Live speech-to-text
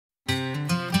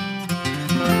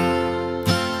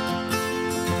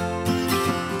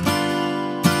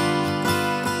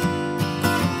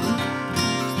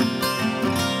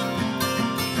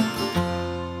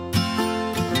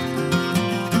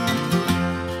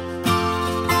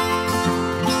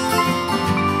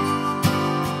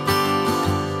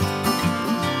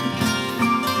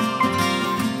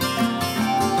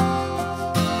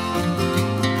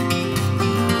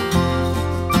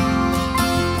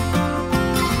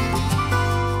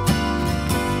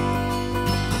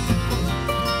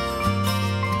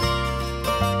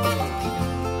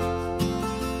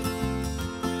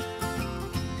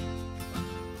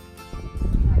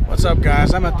up,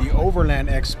 guys? I'm at the Overland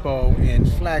Expo in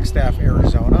Flagstaff,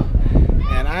 Arizona,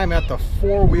 and I'm at the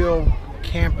four-wheel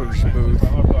campers booth.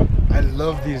 I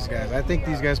love these guys. I think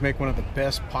these guys make one of the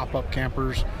best pop-up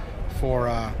campers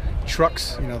for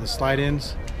trucks, you know, the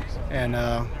slide-ins. And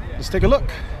let's take a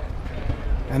look.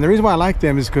 And the reason why I like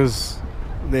them is because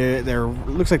they're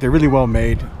looks like they're really well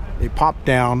made. They pop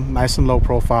down nice and low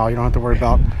profile. You don't have to worry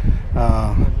about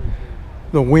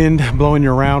the wind blowing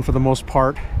you around for the most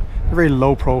part. They're very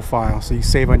low profile, so you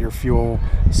save on your fuel,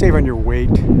 save on your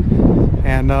weight,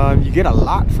 and you get a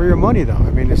lot for your money though.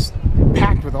 I mean, it's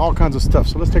packed with all kinds of stuff.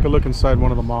 So let's take a look inside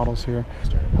one of the models here.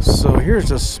 So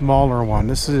here's a smaller one.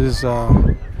 This is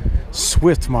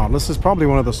Swift model. This is probably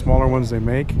one of the smaller ones they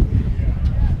make.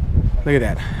 Look at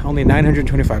that, only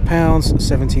 925 pounds,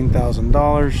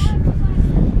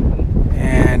 $17,000.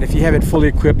 And if you have it fully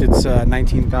equipped, it's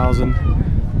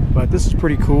 19,000. But this is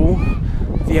pretty cool.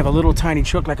 If you have a little tiny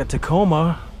truck like a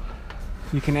Tacoma,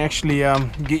 you can actually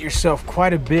get yourself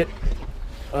quite a bit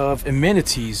of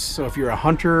amenities. So if you're a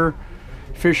hunter,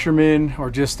 fisherman,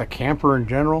 or just a camper in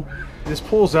general, this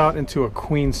pulls out into a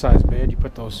queen size bed. You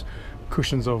put those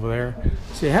cushions over there,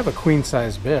 so you have a queen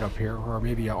size bed up here, or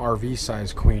maybe a RV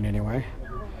size queen anyway.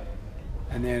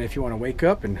 And then if you want to wake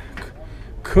up and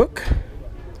cook,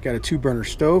 got a 2-burner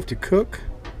stove to cook,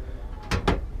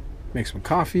 make some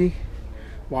coffee,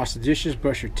 wash the dishes,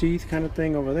 brush your teeth kind of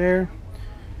thing over there.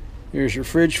 Here's your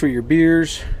fridge for your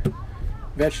beers,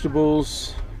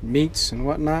 vegetables, meats and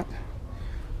whatnot.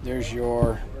 There's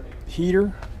your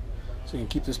heater, so you can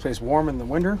keep this place warm in the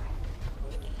winter.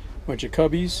 Bunch of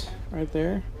cubbies right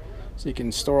there, so you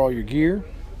can store all your gear.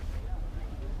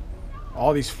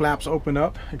 All these flaps open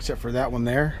up except for that one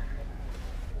there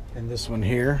and this one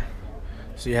here.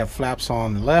 So you have flaps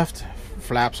on the left,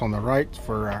 flaps on the right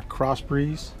for cross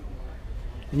breeze.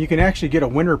 And you can actually get a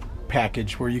winter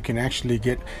package where you can actually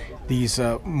get these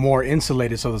more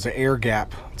insulated, so there's an air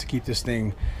gap to keep this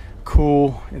thing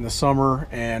cool in the summer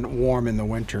and warm in the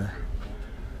winter.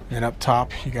 And up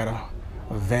top you got a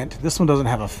vent. This one doesn't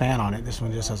have a fan on it. This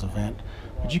one just has a vent,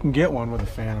 but you can get one with a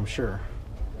fan, I'm sure.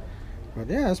 But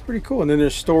yeah, it's pretty cool. And then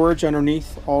there's storage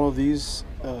underneath all of these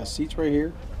seats right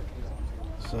here.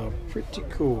 So pretty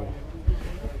cool.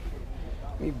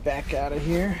 Let me back out of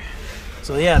here.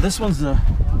 So yeah, this one's the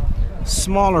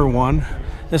smaller one.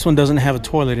 This one doesn't have a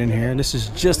toilet in here. This is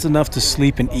just enough to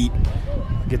sleep and eat,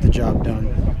 get the job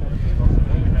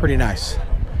done. Pretty nice.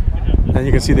 And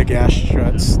you can see the gas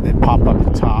struts that pop up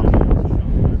the top,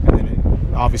 and then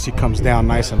it obviously comes down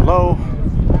nice and low.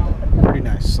 Pretty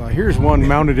nice. So here's one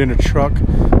mounted in a truck.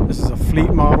 This is a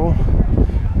fleet model.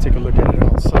 Take a look at it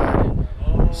outside.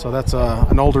 So that's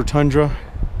an older Tundra.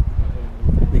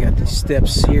 They got these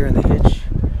steps here in the hitch.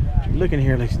 If you're looking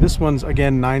here, like this one's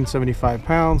again 975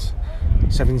 pounds,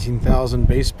 17,000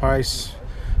 base price,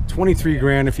 23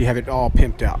 grand if you have it all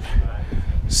pimped out.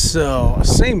 So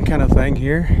same kind of thing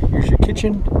here. Here's your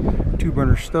kitchen,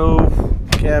 2-burner stove,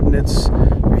 cabinets,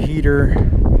 your heater,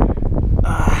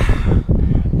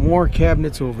 more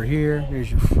cabinets over here.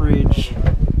 There's your fridge.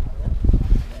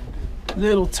 A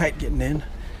little tight getting in.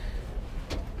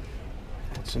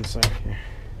 What's inside here?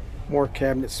 More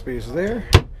cabinet space there.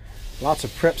 Lots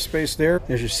of prep space there.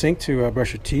 There's your sink to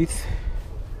brush your teeth,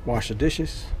 wash the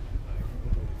dishes.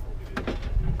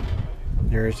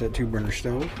 There's that 2-burner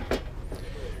stove.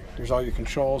 There's all your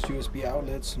controls, USB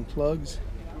outlets and plugs.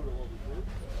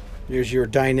 There's your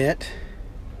dinette.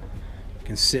 You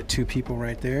can sit 2 people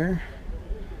right there.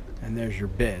 And there's your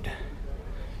bed.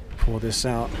 Pull this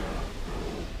out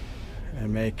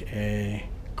and make a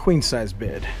queen size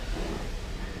bed,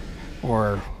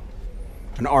 or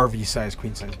an RV size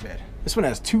queen size bed. This one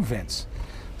has 2 vents.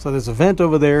 So there's a vent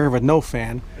over there with no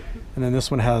fan, and then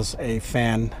this one has a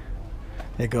fan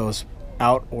that goes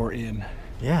out or in.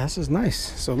 Yeah, this is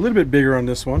nice. So a little bit bigger on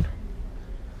this one.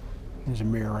 There's a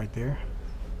mirror right there.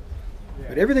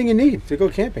 But everything you need to go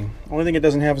camping. Only thing it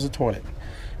doesn't have is a toilet.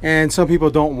 And some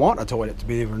people don't want a toilet,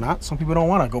 believe it or not. Some people don't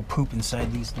want to go poop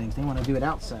inside these things. They want to do it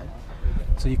outside.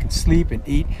 So you can sleep and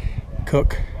eat,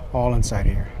 cook, all inside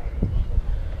here.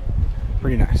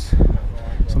 Pretty nice.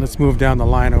 So let's move down the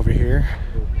line over here.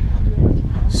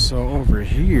 So over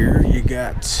here you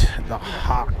got the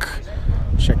Hawk.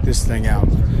 Check this thing out.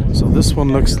 So this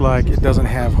one looks like it doesn't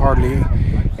have hardly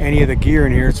any of the gear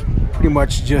in here. It's pretty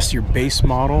much just your base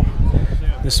model.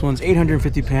 This one's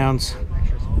 850 pounds,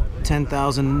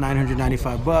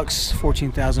 10,995 bucks,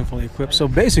 14,000 fully equipped. So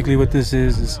basically what this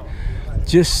is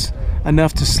just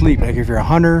enough to sleep. Like if you're a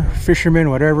hunter, fisherman,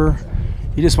 whatever,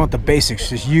 you just want the basics,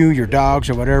 just you, your dogs,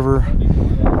 or whatever.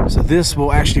 So this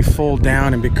will actually fold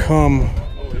down and become,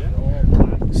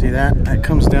 see that? That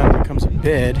comes down and becomes a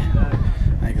bed.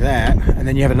 that. And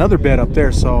then you have another bed up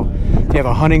there, so if you have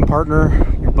a hunting partner,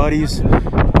 your buddies,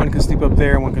 one can sleep up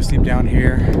there, one can sleep down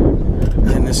here.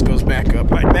 And this goes back up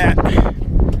like that,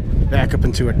 back up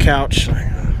into a couch.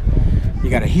 You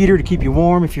got a heater to keep you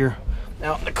warm if you're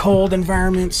out in the cold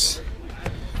environments.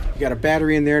 You got a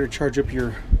battery in there to charge up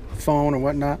your phone and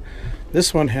whatnot.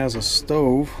 This one has a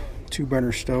stove,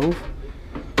 2-burner stove.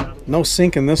 No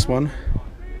sink in this one.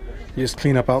 You just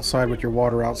clean up outside with your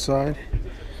water outside.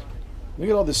 Look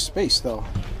at all this space though.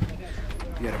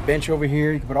 You got a bench over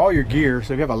here. You can put all your gear.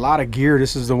 So if you have a lot of gear,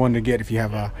 this is the one to get if you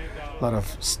have a lot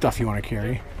of stuff you want to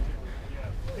carry.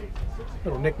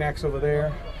 Little knickknacks over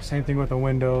there. Same thing with the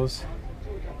windows.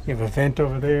 You have a vent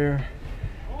over there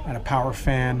and a power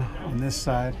fan on this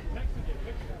side.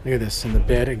 Look at this, in the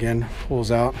bed again,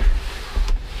 pulls out.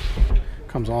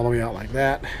 Comes all the way out like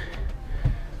that.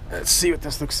 Let's see what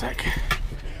this looks like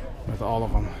with all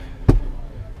of them.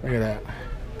 Look at that.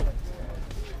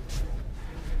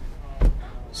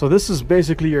 So this is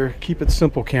basically your keep it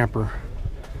simple camper.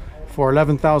 For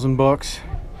 11,000 bucks,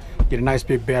 get a nice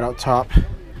big bed out top,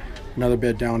 another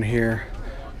bed down here,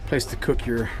 place to cook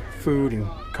your food and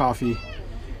coffee,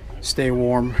 stay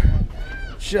warm,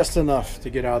 just enough to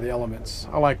get out of the elements.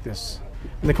 I like this.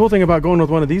 And the cool thing about going with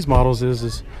one of these models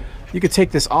is you could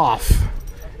take this off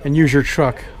and use your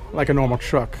truck like a normal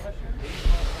truck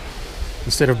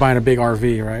instead of buying a big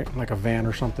RV, right? Like a van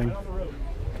or something.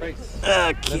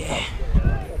 Okay.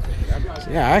 So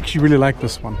yeah, I actually really like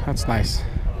this one. That's nice.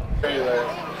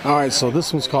 All right, so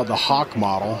this one's called the Hawk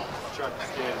model.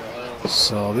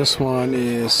 So this one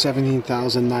is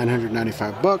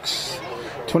 17,995 bucks,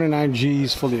 29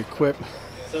 G's, fully equipped.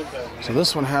 So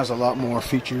this one has a lot more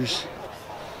features.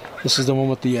 This is the one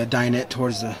with the dinette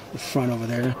towards the front over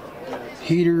there.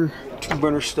 Heater,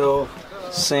 2-burner stove,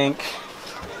 sink,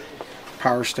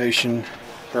 power station,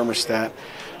 thermostat.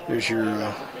 There's your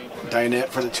dinette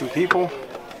for the 2 people.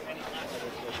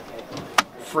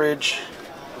 Fridge,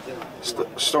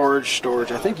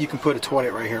 storage. I think you can put a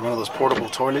toilet right here, one of those portable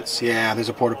toilets. Yeah, there's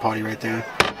a porta potty right there.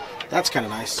 That's kind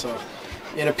of nice. So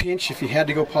in a pinch, if you had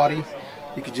to go potty,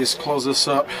 you could just close this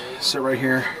up, sit right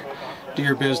here, do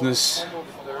your business.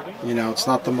 You know, it's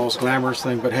not the most glamorous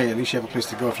thing, but hey, at least you have a place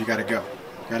to go if you gotta go.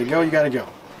 You gotta go.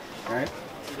 All right.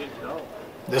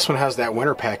 This one has that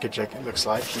winter package, it looks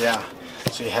like. Yeah.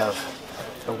 So you have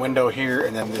the window here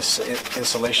and then this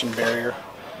insulation barrier.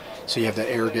 So you have the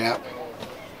air gap.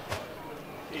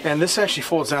 And this actually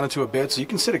folds down into a bed, so you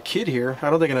can sit a kid here.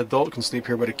 I don't think an adult can sleep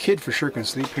here, but a kid for sure can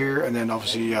sleep here. And then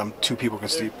obviously 2 people can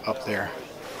sleep up there.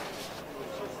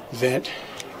 Vent,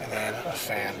 and then a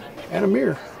fan, and a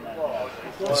mirror.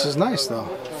 This is nice though.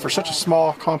 For such a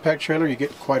small compact trailer, you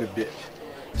get quite a bit.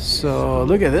 So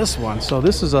look at this one. So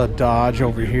this is a Dodge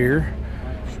over here.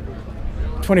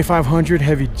 2500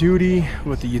 heavy duty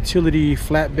with the utility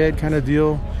flatbed kind of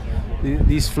deal.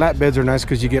 These flatbeds are nice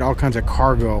because you get all kinds of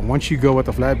cargo. Once you go with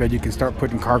the flatbed, you can start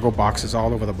putting cargo boxes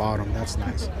all over the bottom. That's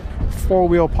nice.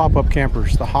 4-wheel pop-up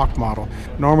campers, the Hawk model.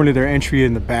 Normally they're entry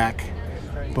in the back,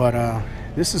 but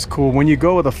this is cool. When you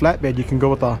go with a flatbed, you can go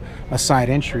with a side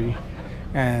entry.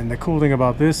 And the cool thing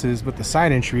about this is with the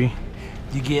side entry,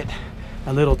 you get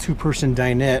a little 2-person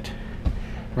dinette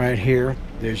right here.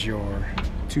 There's your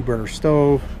 2-burner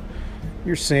stove,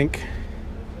 your sink,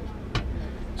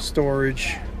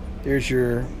 storage. There's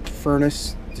your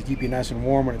furnace to keep you nice and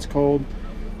warm when it's cold.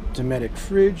 Dometic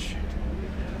fridge.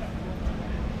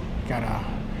 Got a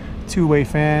 2-way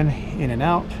fan in and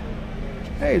out.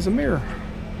 Hey, it's a mirror.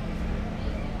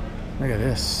 Look at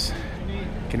this.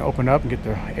 You can open up and get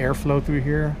the airflow through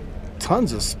here.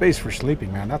 Tons of space for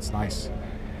sleeping, man. That's nice.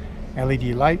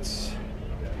 LED lights.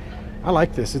 I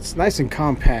like this. It's nice and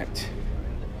compact.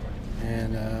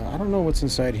 And I don't know what's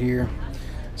inside here.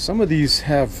 Some of these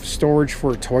have storage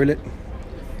for a toilet,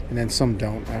 and then some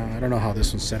don't. I don't know how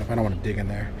this one's set up. I don't want to dig in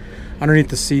there. Underneath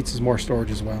the seats is more storage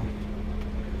as well.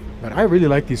 But I really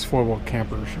like these 4-wheel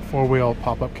campers, 4-wheel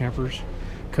pop-up campers,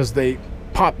 because they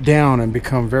pop down and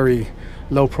become very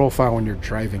low profile when you're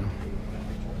driving.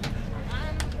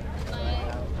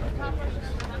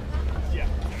 Yeah,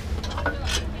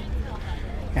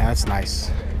 that's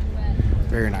nice.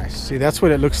 Very nice. See, that's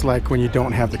what it looks like when you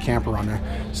don't have the camper on there.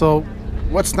 So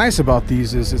what's nice about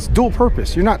these is it's dual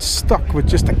purpose. You're not stuck with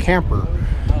just a camper.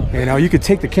 You know, you could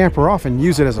take the camper off and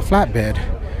use it as a flatbed.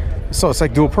 So it's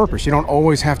like dual purpose. You don't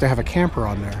always have to have a camper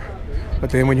on there.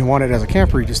 But then when you want it as a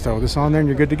camper, you just throw this on there and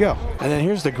you're good to go. And then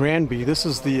here's the Granby. This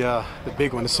is the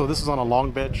big one. So this is on a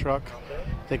long bed truck.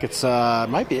 I think it's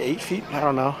might be 8 feet. I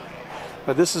don't know.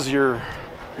 But this is your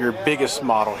biggest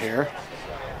model here.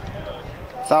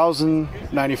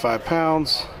 1,095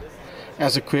 pounds.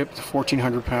 As equipped,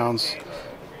 1,400 pounds.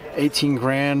 18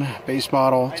 grand base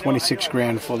model, 26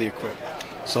 grand fully equipped.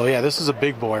 So yeah, this is a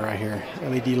big boy right here.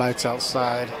 LED lights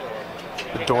outside,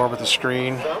 the door with the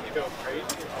screen,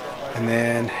 and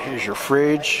then here's your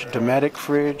fridge, Dometic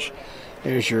fridge.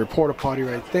 There's your porta potty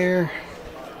right there.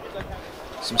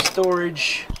 Some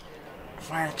storage,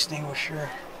 fire extinguisher,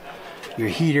 your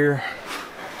heater,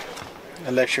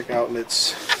 electric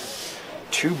outlets,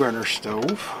 2-burner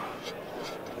stove.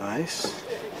 Nice.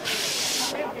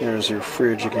 There's your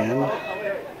fridge again.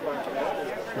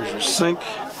 There's your sink.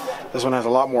 This one has a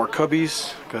lot more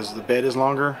cubbies because the bed is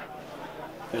longer.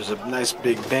 There's a nice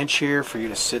big bench here for you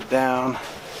to sit down.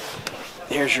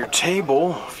 There's your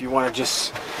table if you want to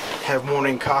just have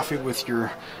morning coffee with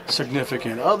your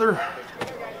significant other.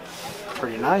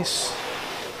 Pretty nice.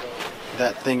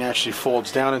 That thing actually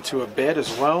folds down into a bed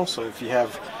as well, so if you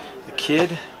have a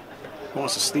kid who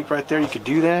wants to sleep right there, you could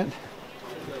do that.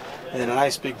 And then a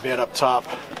nice big bed up top.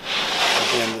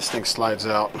 Again, this thing slides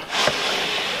out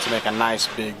to make a nice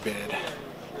big bed.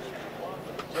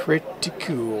 Pretty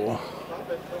cool.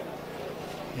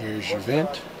 Here's your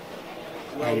vent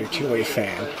and your 2-way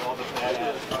fan.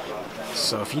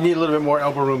 So if you need a little bit more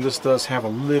elbow room, this does have a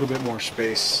little bit more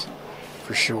space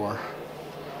for sure.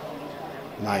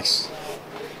 Nice.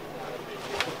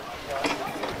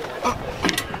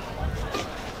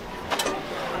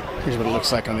 Here's what it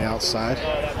looks like on the outside.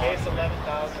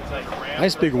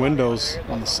 Nice big windows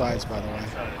on the sides, by the way.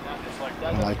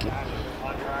 I like it.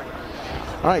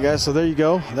 Alright guys, so there you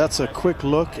go. That's a quick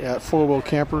look at 4-wheel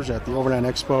campers at the Overland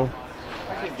Expo.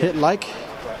 Hit like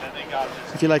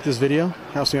if you like this video.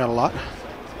 Helps me out a lot.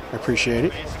 I appreciate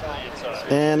it.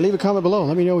 And leave a comment below.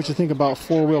 Let me know what you think about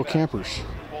 4-wheel campers.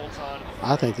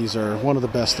 I think these are one of the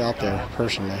best out there,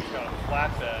 personally.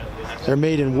 They're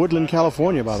made in Woodland,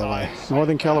 California, by the way.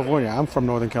 Northern California. I'm from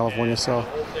Northern California, so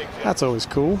that's always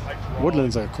cool.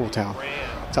 Woodland's a cool town.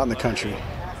 It's out in the country.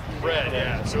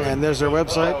 And there's their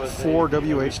website,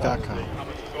 4wh.com.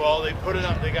 Well, they put it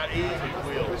up. They got 80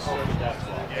 wheels.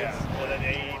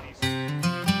 Yeah.